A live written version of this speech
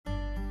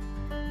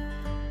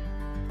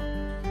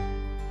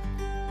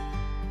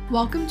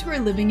Welcome to our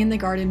Living in the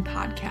Garden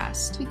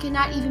podcast. We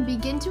cannot even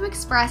begin to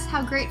express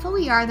how grateful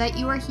we are that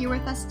you are here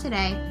with us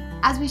today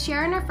as we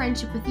share in our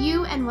friendship with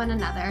you and one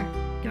another.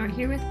 You're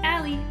here with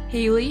Allie,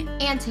 Haley,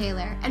 and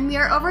Taylor, and we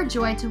are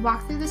overjoyed to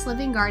walk through this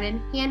living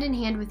garden hand in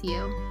hand with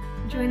you.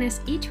 Join us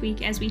each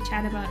week as we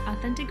chat about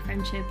authentic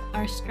friendship,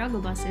 our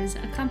struggle buses,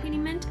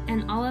 accompaniment,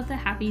 and all of the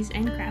happies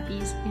and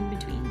crappies in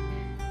between.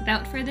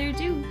 Without further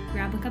ado,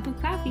 grab a cup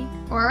of coffee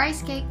or a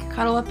rice cake,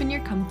 cuddle up in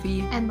your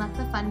comfy, and let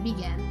the fun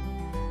begin.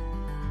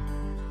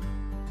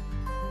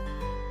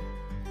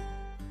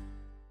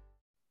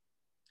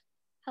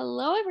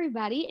 Hello,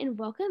 everybody, and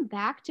welcome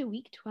back to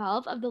week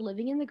 12 of the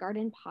Living in the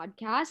Garden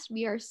podcast.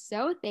 We are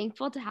so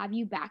thankful to have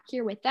you back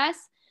here with us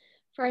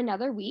for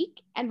another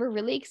week, and we're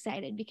really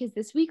excited because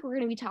this week we're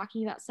going to be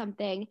talking about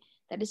something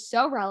that is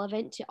so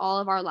relevant to all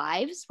of our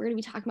lives. We're going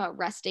to be talking about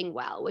resting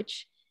well,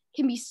 which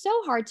can be so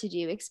hard to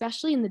do,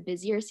 especially in the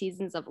busier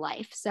seasons of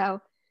life. So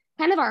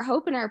kind of our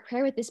hope and our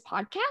prayer with this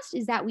podcast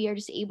is that we are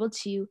just able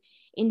to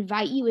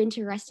invite you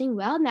into resting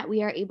well and that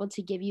we are able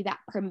to give you that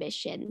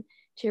permission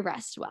to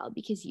rest well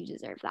because you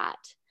deserve that.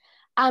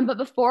 But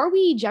before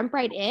we jump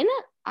right in,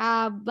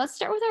 let's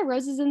start with our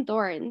roses and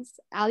thorns.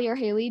 Allie or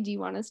Haley, do you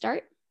want to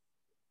start?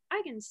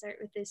 I can start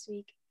with this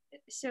week.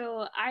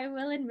 So I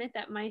will admit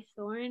that my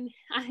thorn,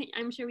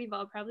 I'm sure we've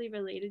all probably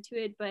related to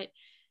it, but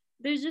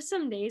there's just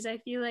some days I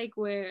feel like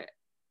where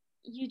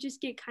you just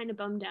get kind of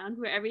bummed down,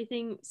 where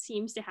everything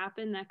seems to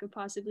happen that could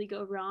possibly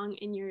go wrong,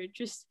 and you're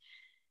just,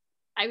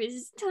 I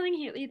was telling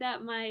Haley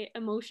that my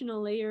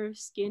emotional layer of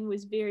skin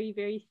was very,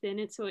 very thin,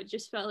 and so it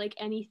just felt like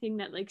anything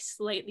that like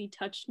slightly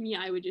touched me,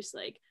 I would just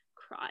like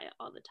cry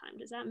all the time.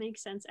 Does that make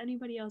sense?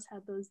 Anybody else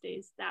had those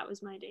days? That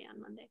was my day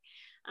on Monday.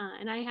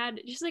 And I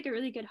had just like a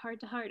really good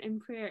heart-to-heart in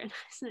prayer, and I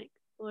was like,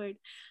 Lord,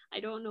 I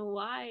don't know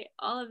why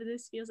all of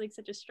this feels like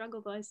such a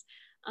struggle bus.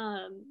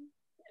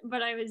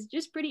 But I was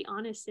just pretty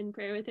honest in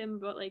prayer with him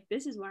about like,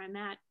 this is where I'm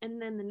at.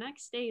 And then the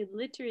next day,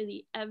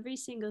 literally every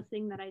single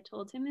thing that I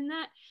told him in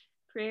that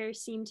prayer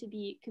seemed to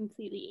be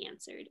completely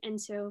answered. And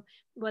so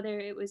whether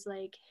it was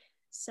like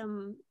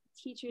some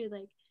teacher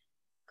like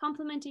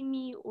complimenting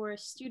me, or a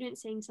student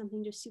saying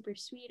something just super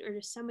sweet, or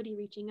just somebody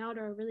reaching out,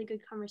 or a really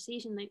good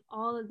conversation, like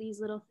all of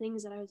these little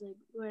things that I was like,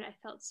 Lord, I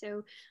felt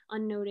so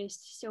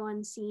unnoticed, so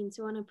unseen,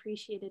 so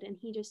unappreciated. And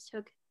he just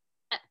took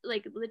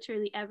like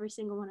literally every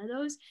single one of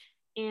those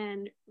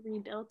and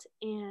rebuilt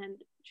and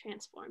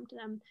transformed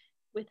them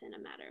within a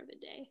matter of a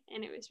day.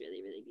 And it was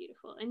really, really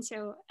beautiful. And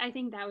so I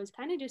think that was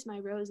kind of just my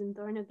rose and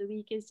thorn of the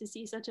week, is to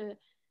see such a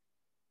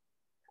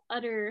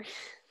utter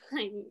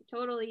like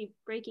totally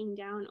breaking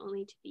down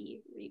only to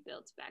be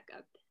rebuilt back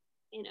up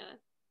in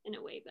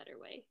a way better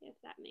way, if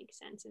that makes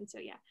sense. And so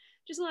yeah,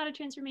 just a lot of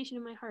transformation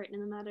in my heart in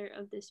the matter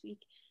of this week,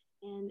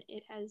 and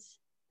it has,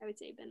 I would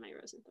say, been my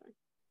rose and thorn.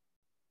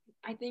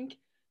 I think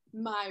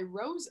my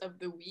rose of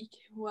the week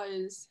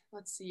was,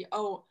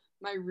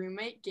 my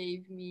roommate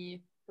gave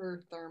me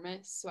her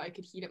thermos so I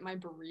could heat up my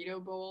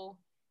burrito bowl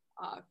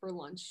for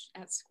lunch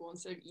at school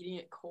instead of eating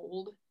it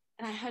cold.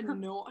 And I had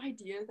no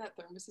idea that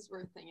thermoses were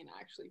a thing and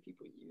actually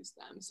people use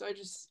them. So I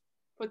just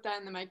put that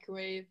in the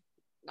microwave.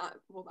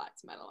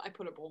 That's metal. I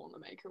put a bowl in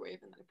the microwave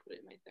and then I put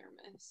it in my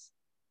thermos.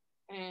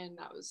 And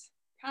that was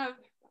kind of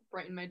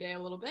brightened my day a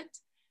little bit.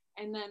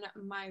 And then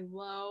my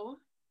low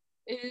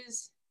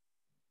is,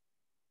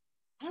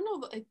 I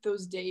don't know, like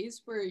those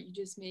days where you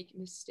just make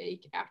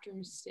mistake after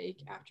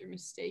mistake after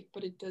mistake,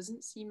 but it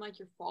doesn't seem like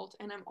your fault.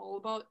 And I'm all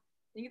about,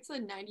 I think it's a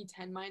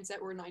 90-10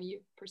 mindset where 90%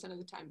 of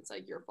the time it's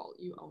like your fault,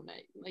 you own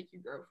it, like you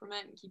grow from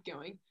it and keep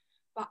going.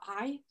 But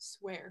I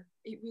swear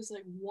it was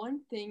like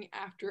one thing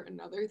after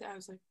another that I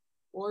was like,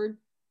 Lord,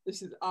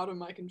 this is out of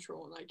my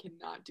control and I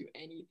cannot do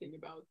anything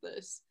about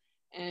this.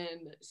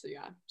 And so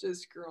yeah,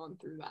 just growing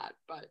through that.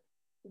 But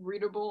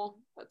readable,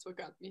 that's what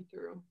got me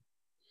through.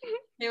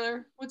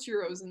 Taylor, what's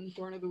your rose and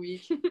thorn of the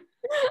week?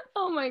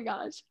 Oh my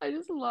gosh, I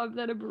just love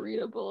that a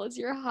burrito bowl is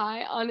your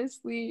high.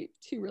 Honestly,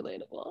 too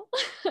relatable.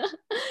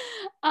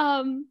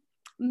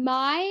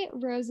 My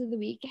rose of the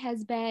week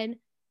has been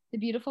the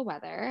beautiful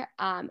weather.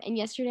 And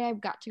yesterday I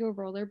got to go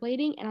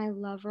rollerblading, and I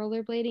love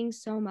rollerblading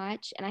so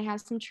much. And I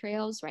have some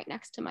trails right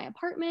next to my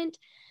apartment.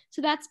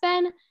 So that's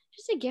been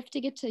just a gift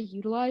to get to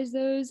utilize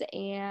those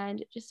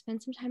and just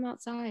spend some time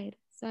outside.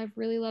 So I've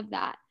really loved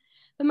that.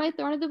 But my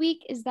thorn of the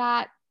week is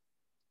that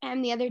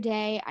the other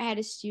day I had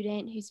a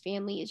student whose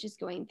family is just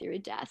going through a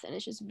death, and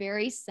it's just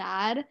very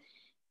sad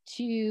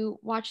to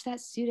watch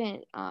that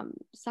student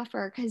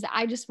suffer, because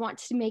I just want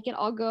to make it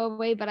all go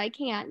away, but I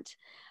can't.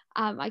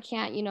 I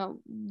can't,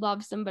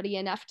 love somebody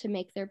enough to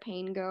make their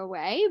pain go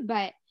away,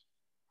 but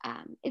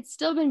it's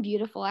still been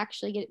beautiful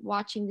actually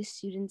watching the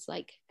students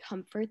like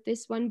comfort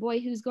this one boy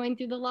who's going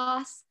through the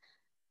loss.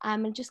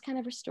 It just kind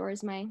of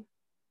restores my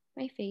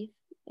faith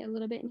a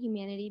little bit in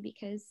humanity,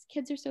 because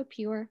kids are so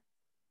pure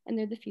and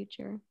they're the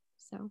future.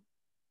 So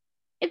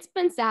it's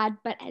been sad,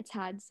 but it's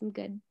had some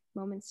good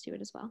moments to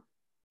it as well.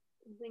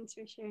 Thanks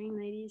for sharing,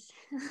 ladies.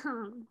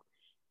 How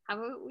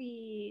about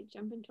we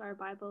jump into our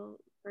Bible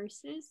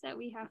verses that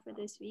we have for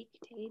this week?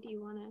 Tay, do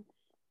you want to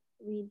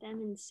read them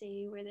and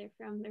say where they're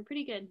from. They're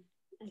pretty good,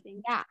 I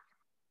think. Yeah.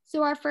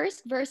 So our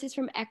first verse is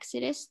from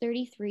Exodus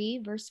 33,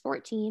 verse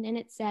 14, and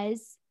it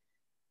says,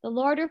 "The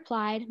Lord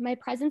replied, 'My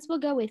presence will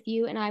go with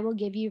you, and I will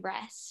give you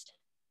rest.'"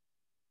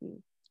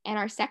 And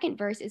our second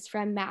verse is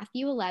from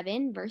Matthew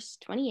 11, verse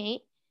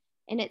 28,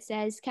 and it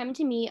says, "Come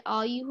to me,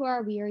 all you who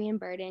are weary and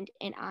burdened,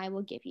 and I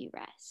will give you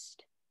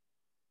rest."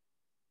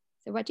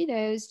 So what do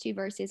those two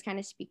verses kind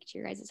of speak to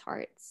your guys'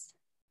 hearts?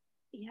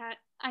 Yeah,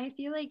 I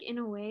feel like in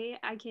a way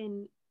I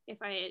can,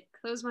 if I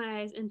close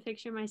my eyes and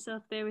picture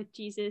myself there with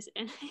Jesus,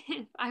 and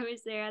if I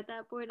was there at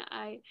that point,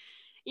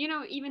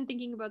 even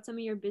thinking about some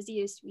of your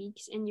busiest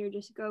weeks and you're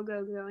just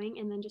going,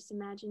 and then just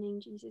imagining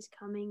Jesus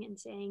coming and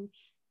saying,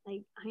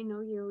 like, I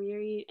know you're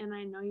weary and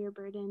I know you're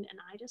burdened and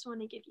I just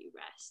want to give you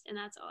rest and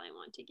that's all I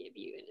want to give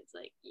you. And it's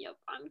like, yep,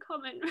 I'm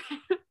coming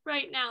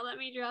right now. Let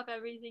me drop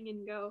everything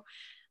and go.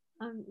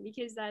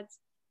 Because that's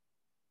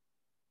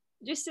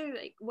just so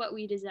like what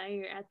we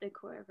desire at the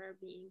core of our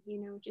being,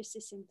 just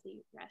to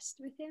simply rest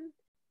with him.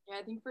 Yeah,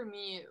 I think for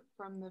me,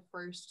 from the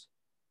first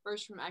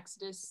verse from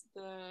Exodus,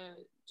 the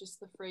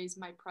phrase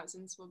 "my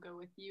presence will go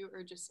with you,"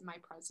 or just my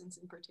presence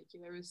in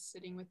particular, was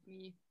sitting with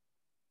me,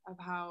 of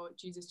how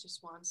Jesus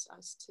just wants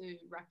us to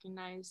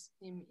recognize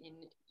him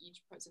in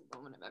each present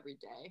moment of every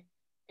day,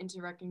 and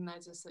to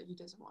recognize us that he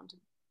doesn't want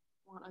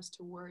us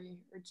to worry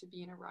or to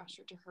be in a rush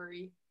or to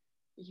hurry,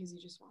 because he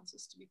just wants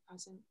us to be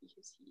present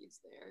because he is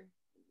there.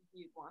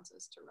 He wants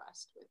us to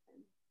rest with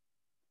him.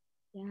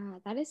 Yeah,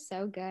 that is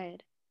so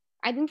good.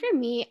 I think for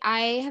me,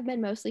 I have been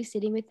mostly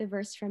sitting with the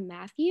verse from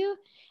Matthew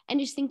and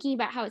just thinking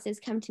about how it says,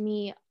 "Come to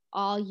me,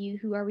 all you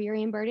who are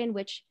weary and burdened,"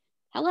 which,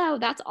 hello,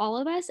 that's all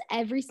of us.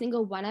 Every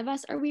single one of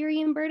us are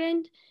weary and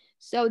burdened.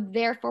 So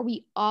therefore,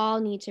 we all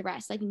need to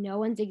rest. Like, no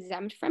one's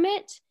exempt from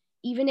it.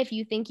 Even if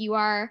you think you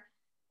are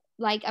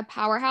like a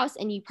powerhouse,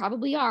 and you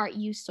probably are,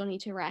 you still need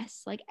to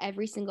rest. Like,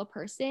 every single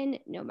person,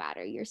 no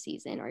matter your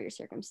season or your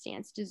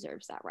circumstance,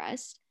 deserves that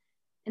rest.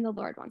 And the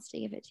Lord wants to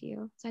give it to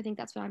you. So I think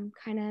that's what I'm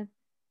kind of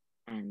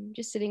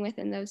just sitting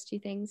within those two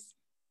things.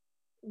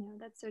 No,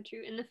 that's so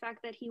true. And the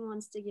fact that he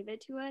wants to give it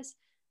to us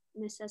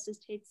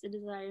necessitates the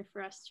desire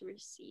for us to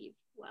receive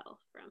well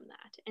from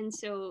that. And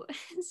so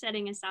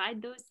setting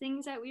aside those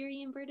things that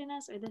weary and burden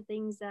us, or the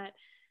things that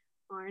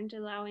aren't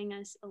allowing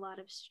us a lot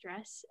of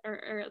stress,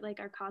 or like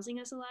are causing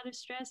us a lot of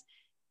stress,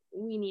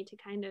 we need to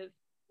kind of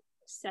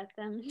set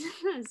them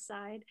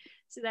aside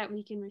so that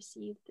we can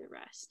receive the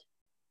rest.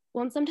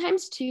 Well, and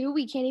sometimes too,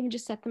 we can't even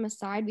just set them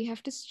aside. We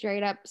have to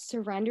straight up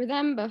surrender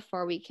them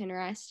before we can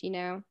rest,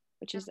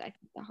 which is, I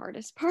think, the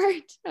hardest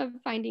part of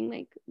finding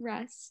like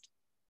rest.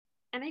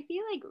 And I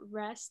feel like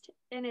rest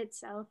in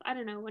itself, I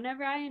don't know,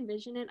 whenever I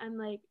envision it, I'm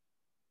like,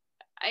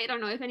 I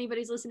don't know if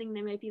anybody's listening,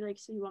 they might be like,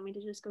 so you want me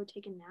to just go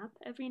take a nap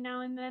every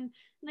now and then?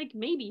 Like,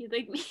 maybe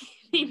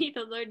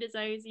the Lord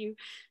desires you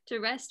to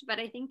rest, but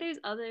I think there's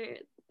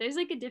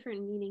like a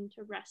different meaning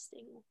to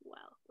resting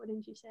well.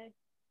 Wouldn't you say?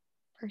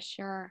 For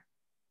sure.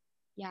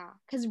 Yeah,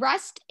 because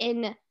rest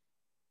in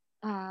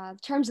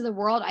terms of the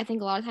world, I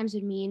think a lot of times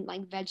would mean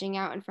like vegging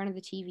out in front of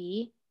the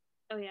TV.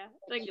 Oh yeah,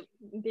 like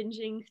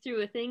binging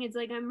through a thing. It's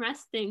like, I'm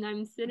resting.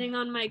 I'm sitting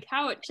on my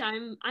couch.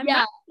 I'm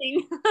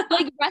resting.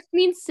 Like, rest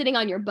means sitting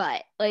on your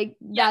butt. Like,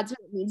 that's what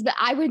it means. But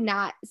I would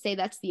not say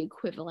that's the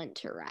equivalent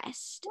to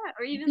rest. Yeah,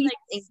 or even like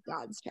in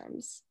God's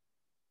terms.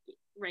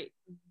 Right.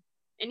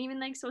 And even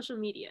like social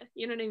media.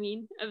 You know what I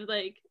mean? Of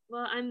like,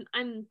 well,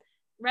 I'm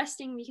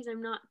resting because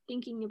I'm not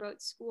thinking about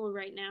school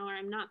right now, or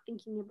I'm not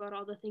thinking about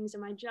all the things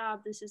in my job.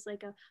 This is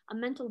like a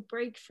mental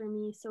break for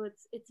me. So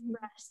it's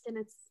rest, and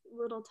it's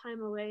a little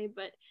time away,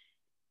 but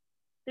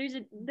there's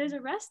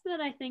a rest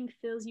that I think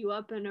fills you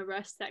up, and a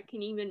rest that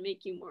can even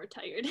make you more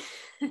tired.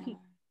 Yeah.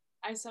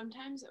 I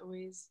sometimes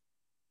always,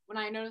 when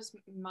I notice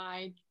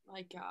my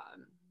what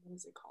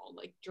is it called,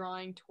 like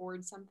drawing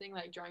towards something,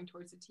 like drawing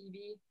towards the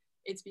TV,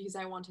 it's because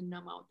I want to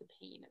numb out the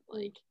pain of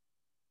like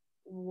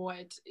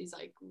what is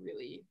like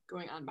really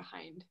going on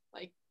behind.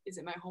 Like, is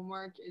it my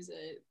homework? Is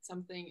it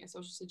something, a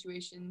social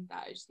situation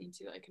that I just need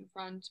to like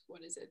confront?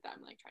 What is it that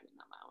I'm like trying to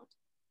numb out?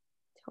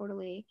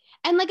 Totally.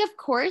 And like, of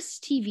course,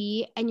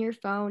 TV and your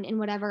phone and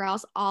whatever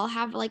else all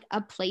have like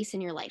a place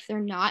in your life. They're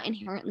not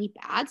inherently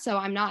bad. So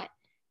I'm not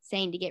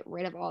saying to get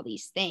rid of all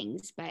these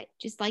things, but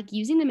just like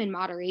using them in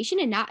moderation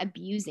and not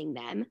abusing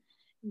them.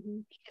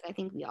 Because I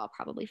think we all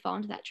probably fall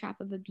into that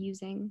trap of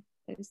abusing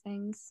those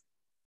things.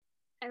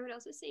 I would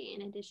also say,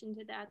 in addition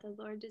to that, the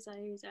Lord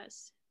desires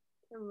us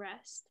to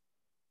rest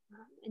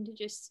and to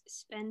just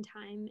spend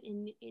time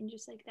in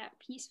just like that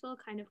peaceful,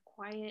 kind of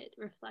quiet,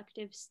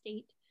 reflective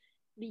state,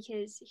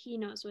 because he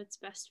knows what's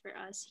best for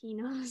us. He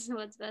knows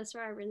what's best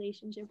for our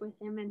relationship with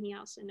him, and he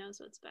also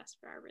knows what's best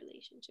for our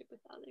relationship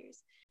with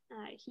others.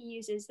 He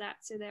uses that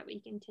so that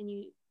we can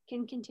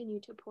continue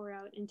to pour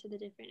out into the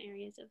different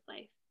areas of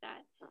life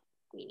that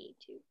we need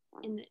to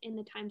in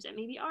the times that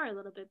maybe are a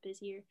little bit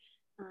busier.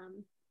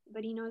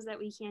 But he knows that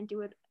we can't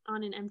do it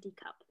on an empty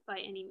cup by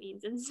any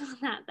means. And so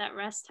that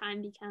rest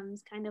time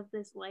becomes kind of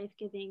this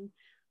life-giving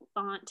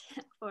font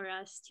for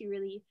us to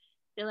really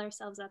fill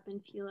ourselves up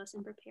and fuel us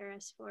and prepare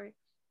us for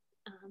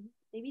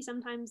maybe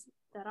sometimes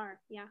that are,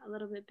 a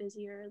little bit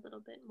busier, a little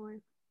bit more.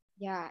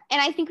 Yeah.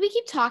 And I think we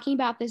keep talking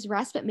about this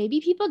rest, but maybe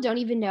people don't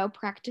even know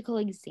practical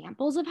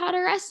examples of how to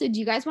rest. So do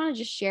you guys want to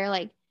just share,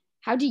 like,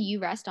 how do you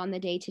rest on the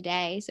day to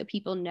day so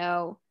people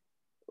know,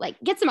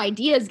 like, get some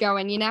ideas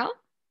going, you know?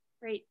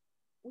 Right.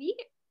 We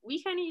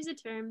kind of use a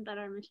term that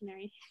our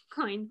missionary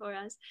coined for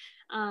us.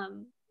 I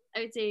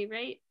would say,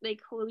 right,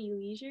 like holy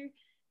leisure.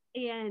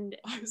 And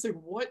I was like,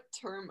 what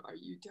term are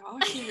you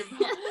talking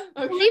about?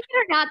 Okay. Believe it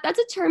or not, that's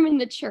a term in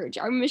the church.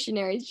 Our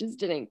missionaries just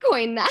didn't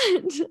coin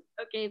that.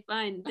 Okay,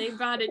 fine. They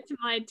brought it to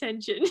my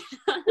attention.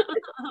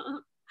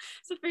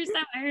 So first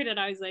time I heard it,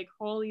 I was like,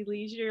 holy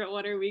leisure,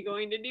 what are we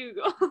going to do?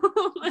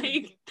 Go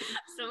like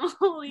some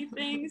holy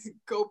things.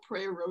 Go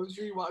pray a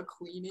rosary while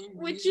cleaning.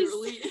 Which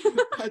leisurely.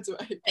 That's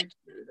what I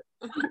pictured.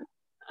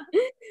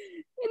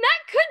 And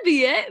that could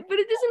be it, but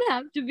it doesn't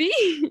have to be.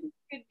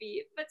 Could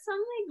be. But some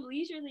like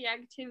leisurely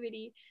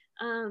activity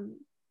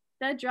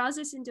that draws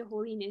us into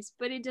holiness,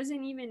 but it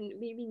doesn't even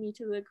maybe need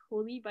to look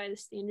holy by the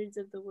standards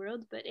of the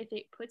world. But if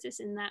it puts us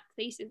in that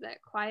place of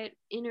that quiet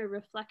inner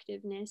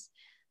reflectiveness,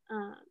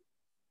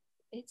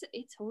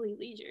 it's holy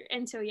leisure.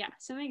 And so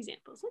some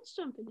examples. Let's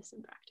jump into some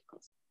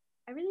practicals.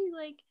 I really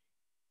like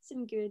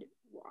some good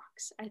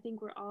walks. I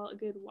think we're all a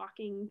good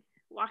walking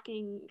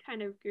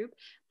kind of group.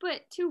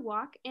 But to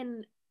walk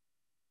and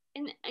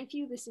if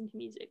you listen to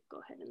music,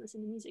 go ahead and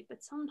listen to music.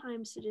 But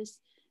sometimes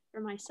for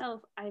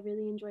myself, I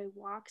really enjoy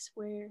walks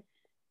where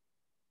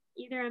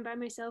either I'm by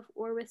myself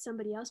or with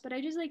somebody else, but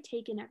I just like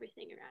take in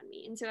everything around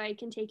me. And so I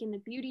can take in the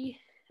beauty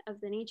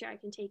of the nature. I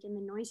can take in the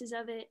noises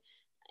of it.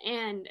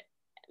 And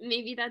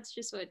maybe that's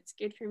just what's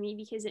good for me,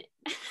 because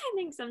I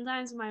think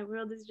sometimes my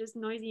world is just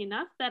noisy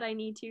enough that I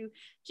need to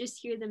just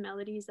hear the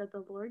melodies that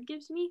the Lord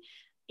gives me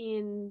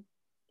in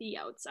the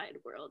outside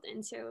world.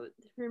 And so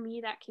for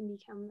me, that can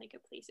become like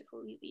a place of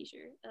holy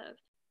leisure of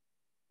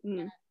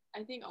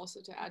I think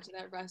also to add to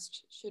that,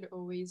 rest should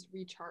always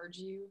recharge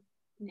you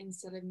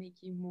instead of make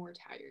you more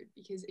tired,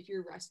 because if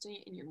you're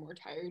resting and you're more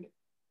tired,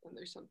 then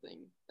there's something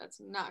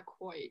that's not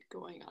quite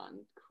going on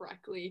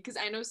correctly. Because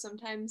I know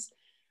sometimes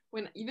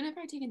even if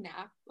I take a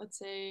nap, let's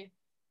say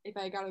if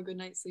I got a good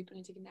night's sleep and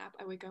I take a nap,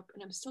 I wake up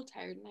and I'm still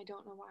tired and I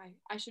don't know why.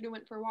 I should have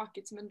went for a walk,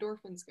 get some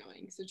endorphins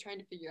going. So trying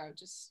to figure out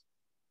just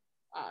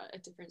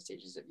at different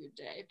stages of your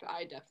day. But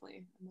I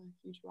definitely am a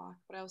huge walk,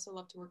 but I also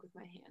love to work with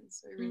my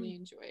hands. So I really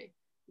enjoy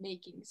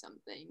making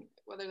something,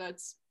 whether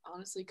that's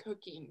honestly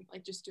cooking,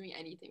 like just doing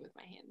anything with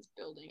my hands,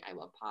 building. I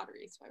love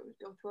pottery, so I would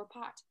go through a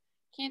pot.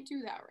 Can't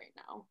do that right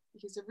now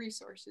because of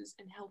resources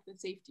and health and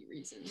safety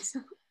reasons.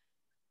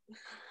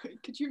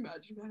 Could you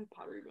imagine if I had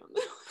pottery on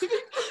the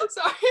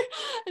Sorry,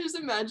 I just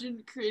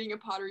imagine creating a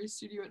pottery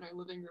studio in our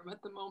living room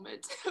at the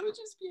moment. It would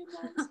just be a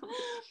mess.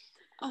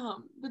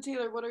 But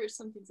Taylor, what are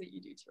some things that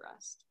you do to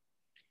rest?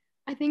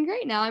 I think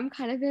right now I'm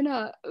kind of in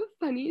a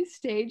funny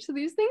stage. So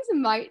these things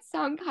might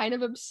sound kind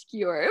of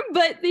obscure,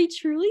 but they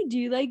truly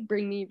do like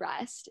bring me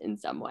rest in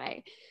some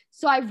way.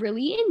 So I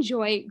really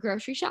enjoy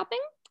grocery shopping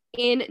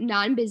in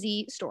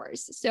non-busy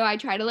stores. So I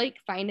try to like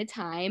find a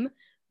time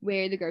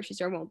where the grocery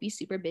store won't be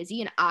super busy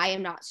and I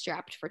am not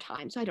strapped for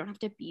time. So I don't have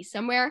to be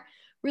somewhere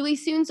really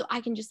soon. So I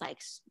can just like,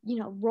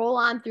 roll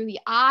on through the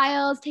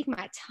aisles, take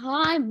my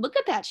time, look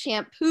at that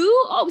shampoo.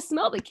 Oh,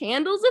 smell the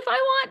candles if I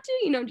want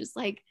to, just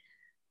like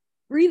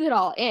breathe it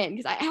all in,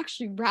 because I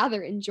actually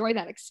rather enjoy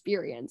that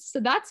experience. So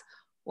that's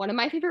one of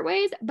my favorite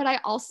ways. But I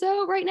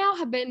also right now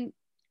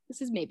this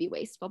is maybe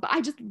wasteful, but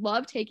I just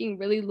love taking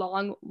really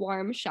long,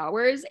 warm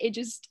showers. It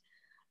just,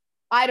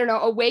 I don't know,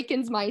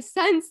 awakens my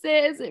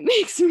senses. It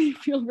makes me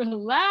feel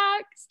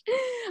relaxed.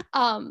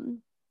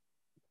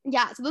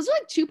 So those are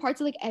like two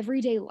parts of like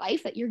everyday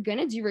life that you're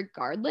gonna do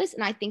regardless.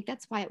 And I think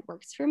that's why it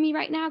works for me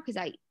right now, because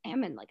I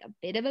am in like a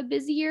bit of a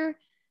busier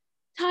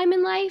time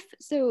in life.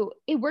 So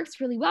it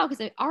works really well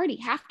because I already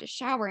have to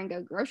shower and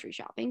go grocery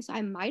shopping. So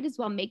I might as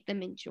well make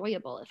them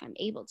enjoyable if I'm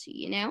able to.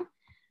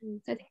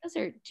 So I think those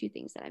are two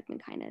things that I've been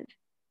kind of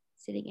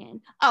sitting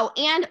in. Oh,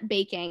 and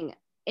baking.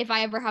 If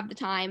I ever have the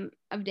time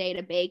of day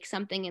to bake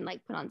something and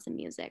like put on some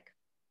music,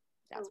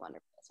 that's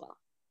wonderful as well.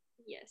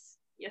 Yes,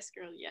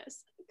 girl,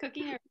 yes.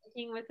 Cooking or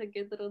baking with a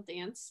good little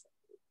dance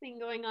thing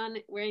going on,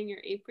 wearing your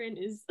apron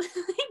is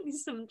like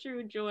some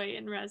true joy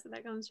and rest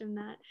that comes from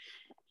that.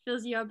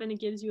 Fills you up and it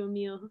gives you a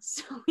meal,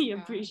 so we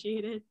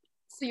appreciate it.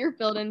 So you're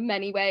filled in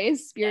many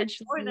ways,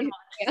 spiritually. More than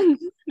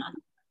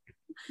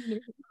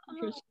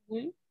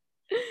one.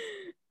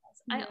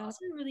 I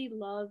also really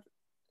love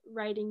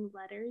writing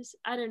letters.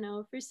 I don't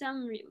know, for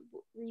some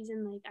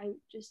reason, like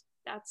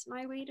that's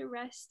my way to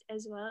rest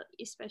as well,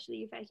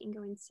 especially if I can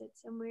go and sit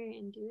somewhere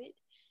and do it.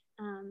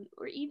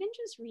 Or even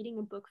just reading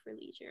a book for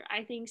leisure.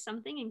 I think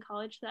something in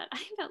college that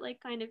I felt like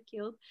kind of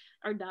killed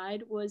or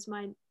died was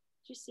my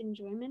just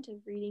enjoyment of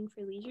reading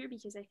for leisure,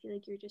 because I feel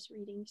like you're just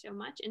reading so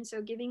much. And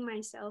so giving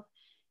myself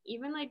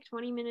even like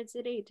 20 minutes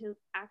a day to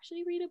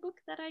actually read a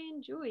book that I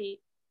enjoy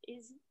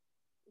is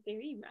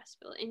very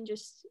restful and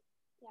just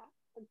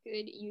a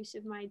good use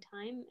of my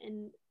time,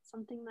 and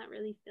something that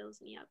really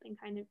fills me up and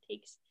kind of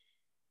takes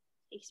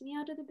me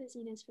out of the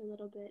busyness for a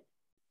little bit.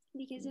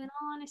 because in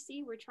all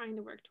honesty, we're trying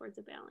to work towards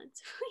a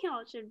balance. We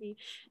all should be.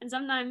 And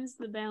sometimes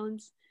the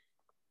balance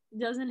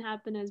doesn't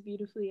happen as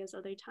beautifully as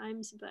other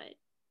times, but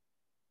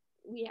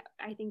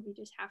I think we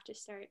just have to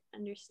start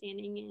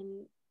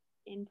understanding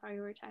and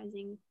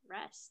prioritizing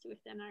rest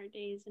within our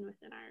days and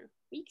within our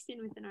weeks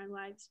and within our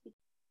lives.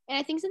 And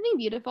I think something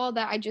beautiful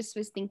that I just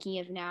was thinking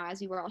of now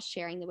as we were all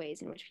sharing the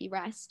ways in which we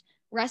rest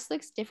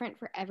looks different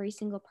for every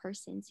single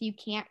person. So you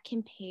can't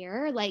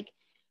compare like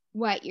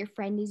what your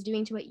friend is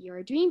doing to what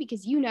you're doing,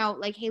 because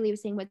like Haley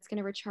was saying, what's going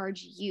to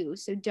recharge you.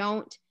 So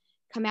don't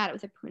come at it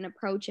with an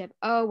approach of,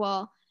 oh,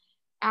 well,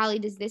 Allie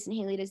does this and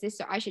Haley does this,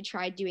 so I should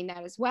try doing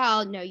that as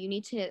well. No, you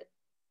need to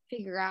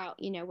figure out,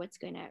 what's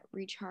going to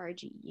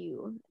recharge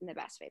you in the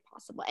best way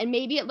possible. And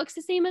maybe it looks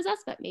the same as us,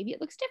 but maybe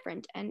it looks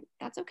different, and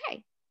that's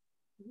okay.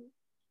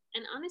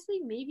 And honestly,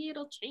 maybe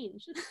it'll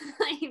change.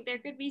 Like there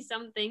could be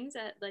some things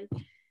that like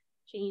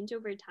change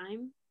over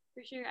time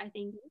for sure. I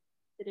think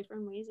the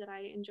different ways that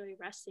I enjoy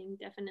resting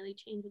definitely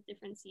change with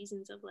different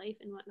seasons of life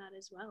and whatnot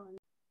as well.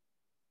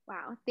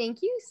 Wow.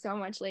 Thank you so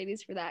much,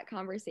 ladies, for that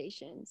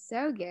conversation.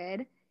 So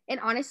good. And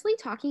honestly,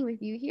 talking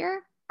with you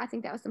here, I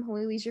think that was some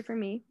holy leisure for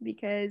me,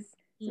 because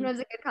sometimes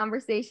a good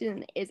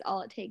conversation is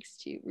all it takes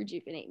to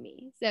rejuvenate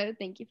me. So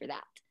thank you for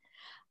that.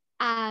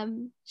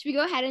 Should we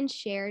go ahead and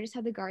share just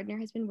how the gardener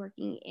has been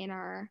working in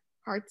our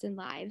hearts and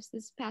lives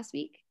this past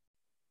week?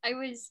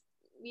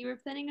 We were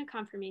planning a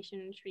confirmation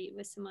retreat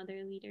with some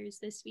other leaders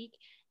this week,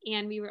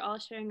 and we were all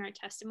sharing our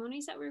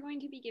testimonies that we're going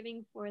to be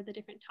giving for the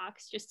different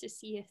talks, just to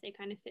see if they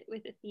kind of fit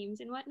with the themes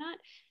and whatnot.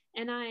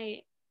 And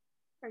I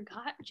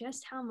forgot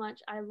just how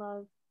much I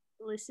love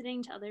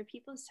listening to other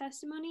people's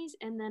testimonies.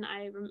 And then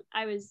I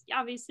was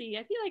obviously,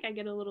 I feel like I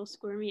get a little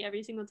squirmy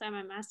every single time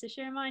I'm asked to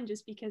share mine,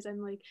 just because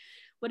I'm like,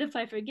 what if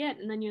I forget?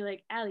 And then you're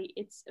like, Allie,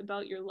 it's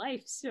about your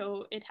life,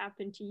 so it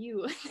happened to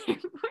you.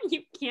 Therefore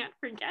you can't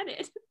forget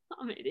it.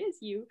 It is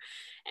you.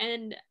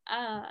 And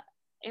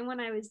when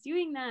I was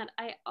doing that,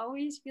 I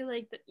always feel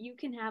like that you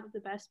can have the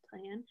best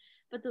plan,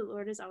 but the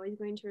Lord is always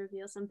going to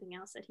reveal something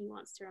else that he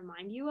wants to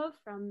remind you of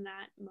from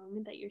that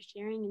moment that you're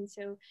sharing. And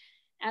so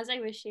as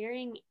I was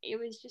sharing, it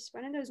was just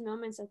one of those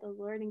moments that the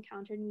Lord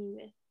encountered me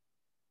with,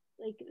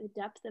 like the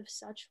depth of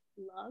such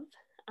love.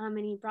 And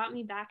he brought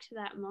me back to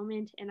that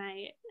moment, and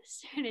I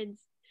started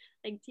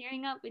like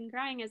tearing up and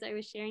crying as I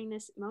was sharing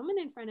this moment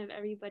in front of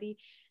everybody.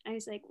 And I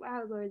was like,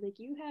 wow, Lord, like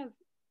you have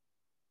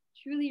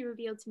truly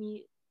revealed to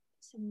me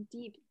some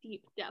deep,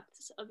 deep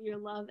depths of your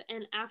love.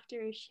 And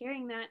after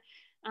sharing that,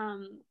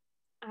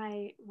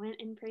 I went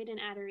and prayed in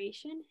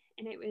adoration,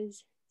 and it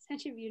was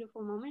such a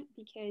beautiful moment,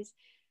 because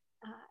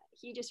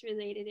he just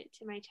related it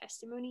to my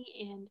testimony.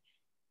 And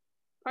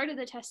part of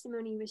the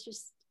testimony was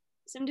just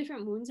some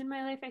different wounds in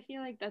my life, I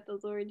feel like, that the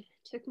Lord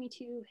took me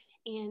to,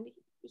 and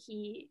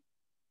he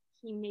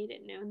made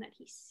it known that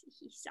he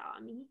saw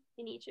me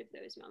in each of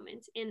those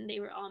moments. And they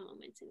were all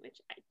moments in which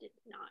I did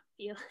not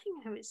feel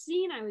like I was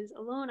seen. I was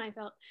alone. I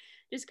felt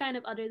just kind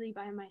of utterly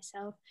by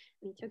myself.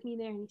 And he took me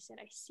there and he said,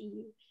 I see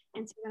you.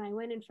 And so when I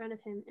went in front of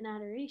him in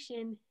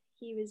adoration,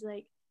 he was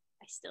like,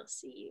 I still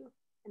see you.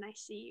 And I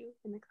see you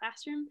in the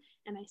classroom,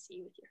 and I see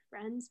you with your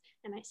friends,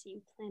 and I see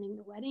you planning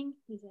the wedding.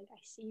 He's like, I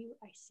see you,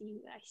 I see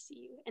you, I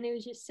see you. And it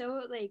was just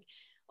so like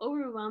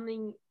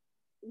overwhelmingly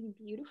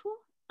beautiful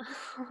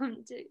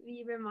to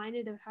be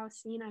reminded of how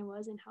seen I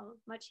was, and how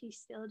much he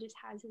still just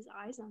has his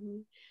eyes on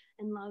me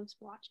and loves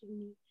watching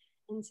me.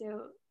 And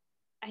so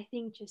I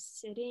think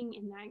just sitting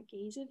in that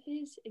gaze of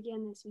his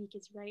again this week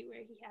is right where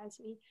he has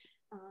me.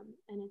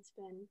 And it's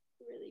been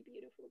really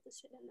beautiful to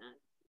sit in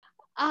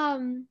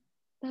that.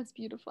 That's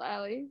beautiful,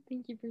 Allie.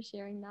 Thank you for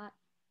sharing that.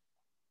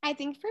 I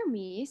think for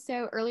me,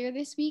 so earlier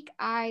this week,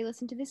 I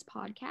listened to this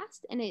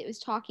podcast, and it was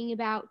talking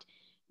about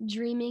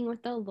dreaming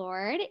with the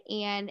Lord.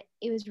 And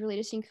it was really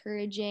just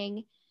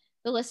encouraging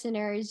the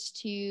listeners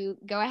to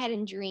go ahead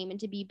and dream and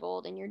to be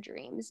bold in your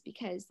dreams,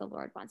 because the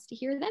Lord wants to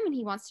hear them and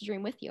he wants to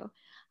dream with you.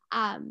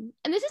 And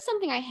this is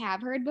something I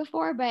have heard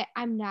before, but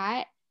I'm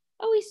not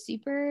always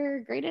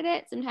super great at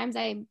it. Sometimes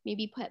I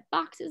maybe put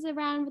boxes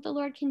around what the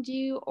Lord can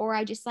do, or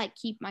I just like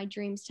keep my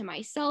dreams to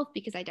myself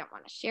because I don't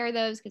want to share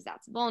those because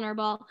that's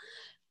vulnerable.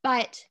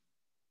 But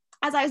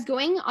as I was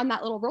going on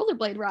that little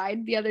rollerblade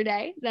ride the other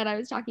day that I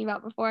was talking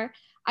about before,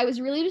 I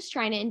was really just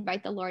trying to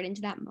invite the Lord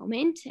into that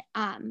moment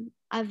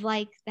of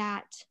like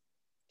that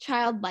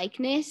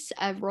childlikeness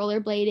of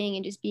rollerblading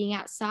and just being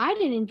outside,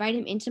 and invite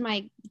him into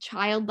my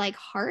childlike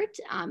heart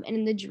and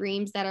in the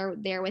dreams that are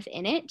there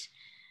within it.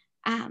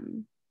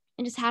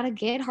 And just how to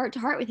get heart to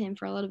heart with him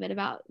for a little bit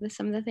about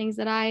some of the things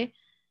that I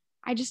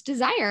just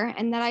desire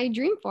and that I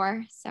dream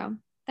for. So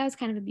that was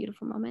kind of a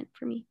beautiful moment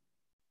for me.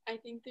 I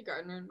think the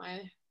gardener in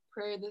my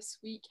prayer this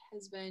week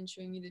has been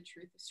showing me the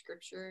truth of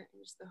scripture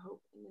and just the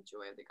hope and the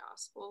joy of the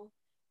gospel.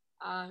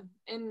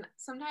 And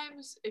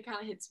sometimes it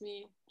kind of hits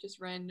me just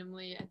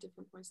randomly at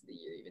different points of the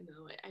year, even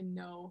though I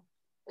know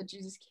that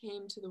Jesus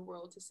came to the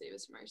world to save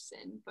us from our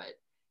sin, but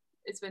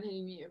it's been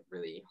hitting me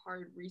really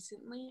hard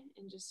recently,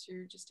 and just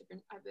through just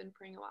different, I've been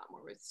praying a lot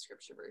more with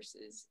scripture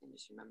verses and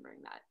just remembering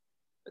that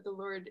but the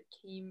Lord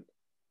came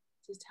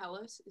to tell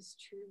us is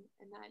true,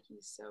 and that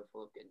he's so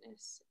full of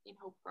goodness and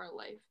hope for our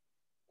life,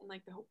 and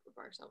like the hope of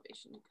our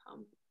salvation to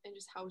come, and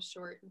just how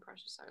short and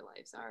precious our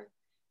lives are,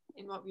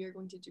 and what we are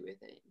going to do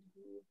with it, and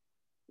who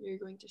we are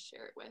going to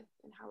share it with,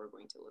 and how we're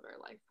going to live our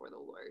life for the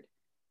Lord.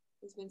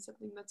 Has been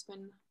something that's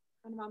been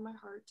kind of on my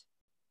heart.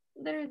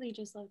 Literally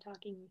just love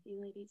talking with you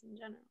ladies in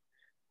general.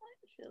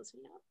 It fills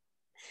me up.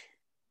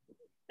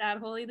 That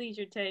holy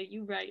leisure, Tay,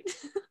 you right.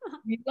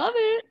 We love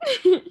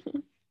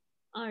it.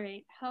 All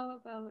right, how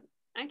about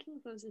I can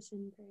close this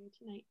in prayer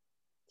tonight,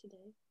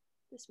 today,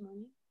 this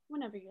morning,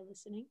 whenever you're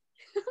listening.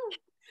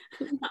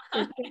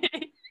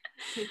 Okay.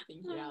 Thank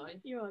you, Allie.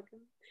 You're welcome.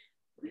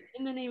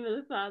 In the name of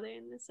the Father,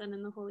 and the Son,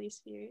 and the Holy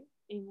Spirit.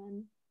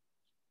 Amen.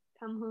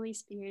 Come, Holy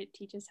Spirit,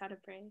 teach us how to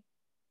pray.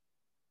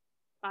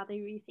 Father,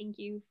 we thank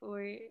you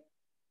for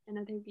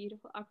another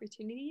beautiful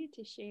opportunity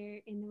to share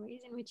in the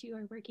ways in which you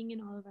are working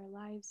in all of our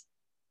lives.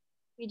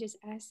 We just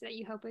ask that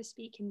you help us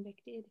be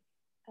convicted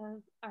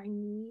of our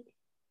need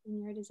and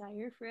your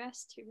desire for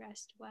us to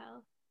rest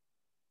well.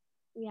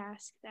 We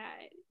ask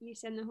that you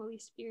send the Holy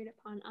Spirit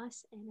upon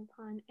us and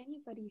upon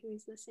anybody who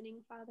is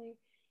listening, Father,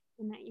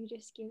 and that you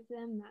just give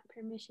them that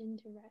permission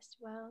to rest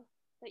well,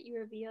 that you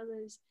reveal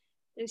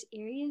those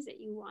areas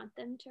that you want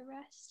them to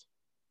rest,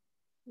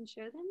 and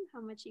show them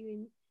how much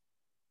you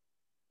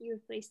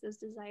have placed those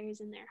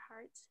desires in their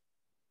hearts.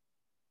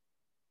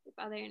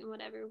 Father, in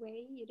whatever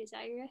way you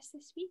desire us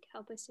this week,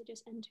 help us to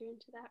just enter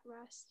into that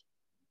rest.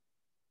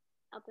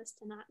 Help us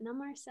to not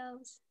numb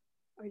ourselves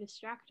or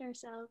distract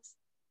ourselves,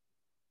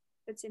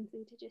 but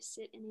simply to just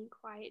sit in a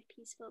quiet,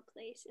 peaceful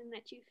place, and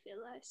that you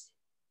fill us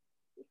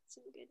with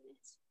some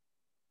goodness,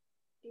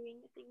 doing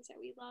the things that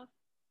we love.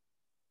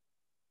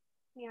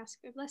 We ask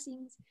for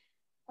blessings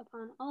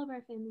upon all of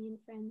our family and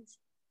friends,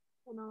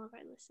 and all of our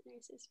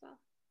listeners as well.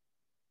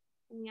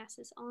 And we ask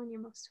this all in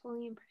your most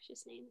holy and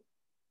precious name.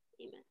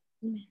 Amen.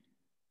 Amen.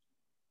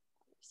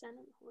 Father, Son,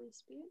 and the Holy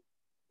Spirit.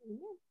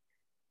 Amen.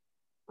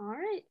 All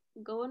right,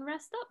 go and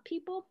rest up,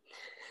 people.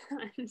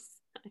 I'm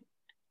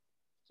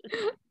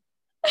sorry.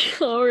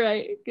 All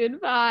right,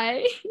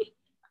 goodbye.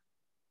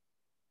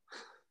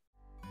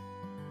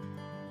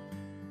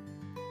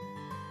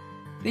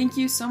 Thank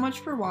you so much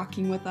for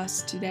walking with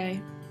us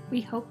today. We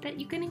hope that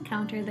you can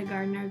encounter the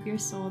gardener of your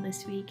soul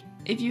this week.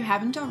 If you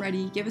haven't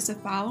already, give us a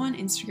follow on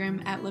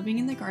Instagram at Living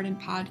in the Garden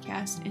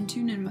Podcast, and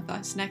tune in with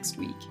us next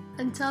week.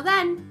 Until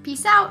then,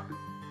 peace out.